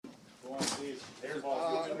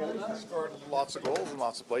You scored lots of goals in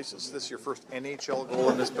lots of places. This is your first NHL goal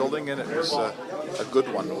in this building, and it was a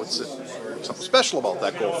good one. What's something special about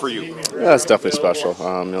that goal for you? Yeah, it's definitely special.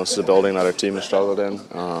 This is a building that our team has struggled in.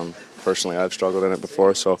 Personally, I've struggled in it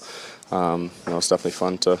before, so it's definitely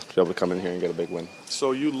fun to be able to come in here and get a big win.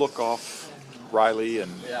 So you look off Riley,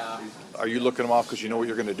 and are you looking him off because you know what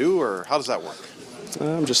you're going to do, or how does that work?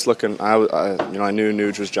 I'm just looking. I knew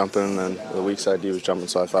Nuge was jumping, and the weak side D was jumping,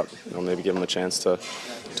 so I thought maybe give him a chance to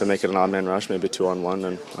make it an odd man rush, maybe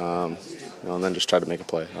 2-on-1, and then just try to make a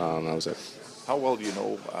play. That was it. How well do you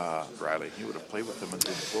know Riley? You would have played with him in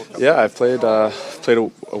the World Cup. Yeah, I've played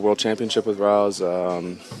a World Championship with Rouse.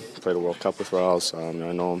 Played a World Cup with Rouse. I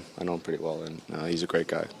know him pretty well, and he's a great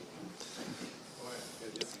guy.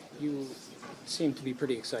 You seemed to be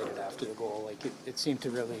pretty excited after the goal. Like you seemed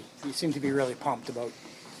to be really pumped about.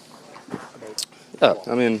 Yeah,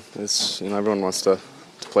 I mean, it's everyone wants to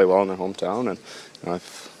play well in their hometown, and I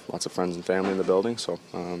have lots of friends and family in the building, so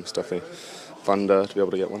it's definitely fun to be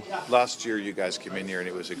able to get one. Last year, you guys came in here and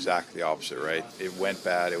it was exactly the opposite, right? It went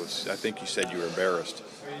bad. I think you said you were embarrassed.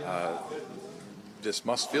 This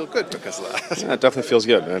must feel good because of that. Yeah, it definitely feels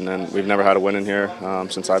good, and we've never had a win in here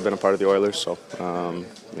since I've been a part of the Oilers. So,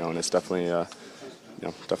 and it's definitely,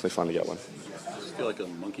 definitely fun to get one. Does it feel like a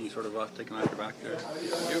monkey sort of taking off your back there?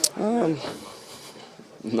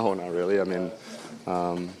 No, not really. I mean,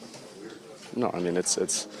 no. I mean, it's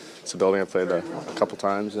a building I played a couple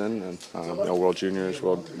times in, and World Juniors,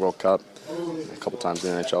 World Cup, a couple times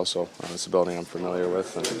in the NHL. So it's a building I'm familiar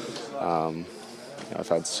with, and I've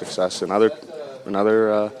had success in other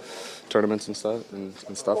tournaments and stuff,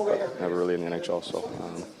 but never really in the NHL. So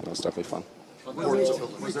it's definitely fun.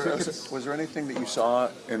 Was there anything that you saw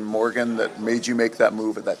in Morgan that made you make that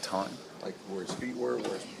move at that time? Like where his feet were,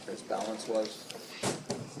 where his balance was?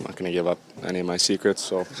 I'm not going to give up any of my secrets,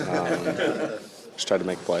 so just try to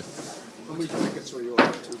make a play. How many tickets were you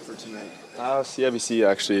on to for tonight? CIBC,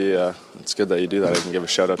 actually, it's good that you do that. I can give a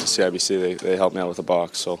shout out to CIBC. They helped me out with a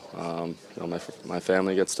box, so my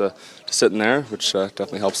family gets to sit in there, which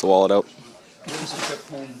definitely helps the wallet out. What was the trip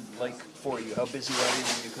home like for you? How busy are you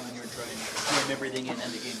when you come in here and try and cram everything in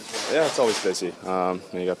and the game as well? Yeah, it's always busy.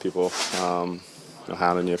 You got people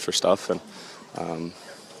hounding you for stuff,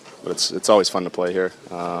 but it's always fun to play here,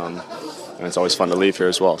 and it's always fun to leave here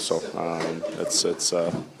as well. So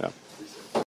yeah.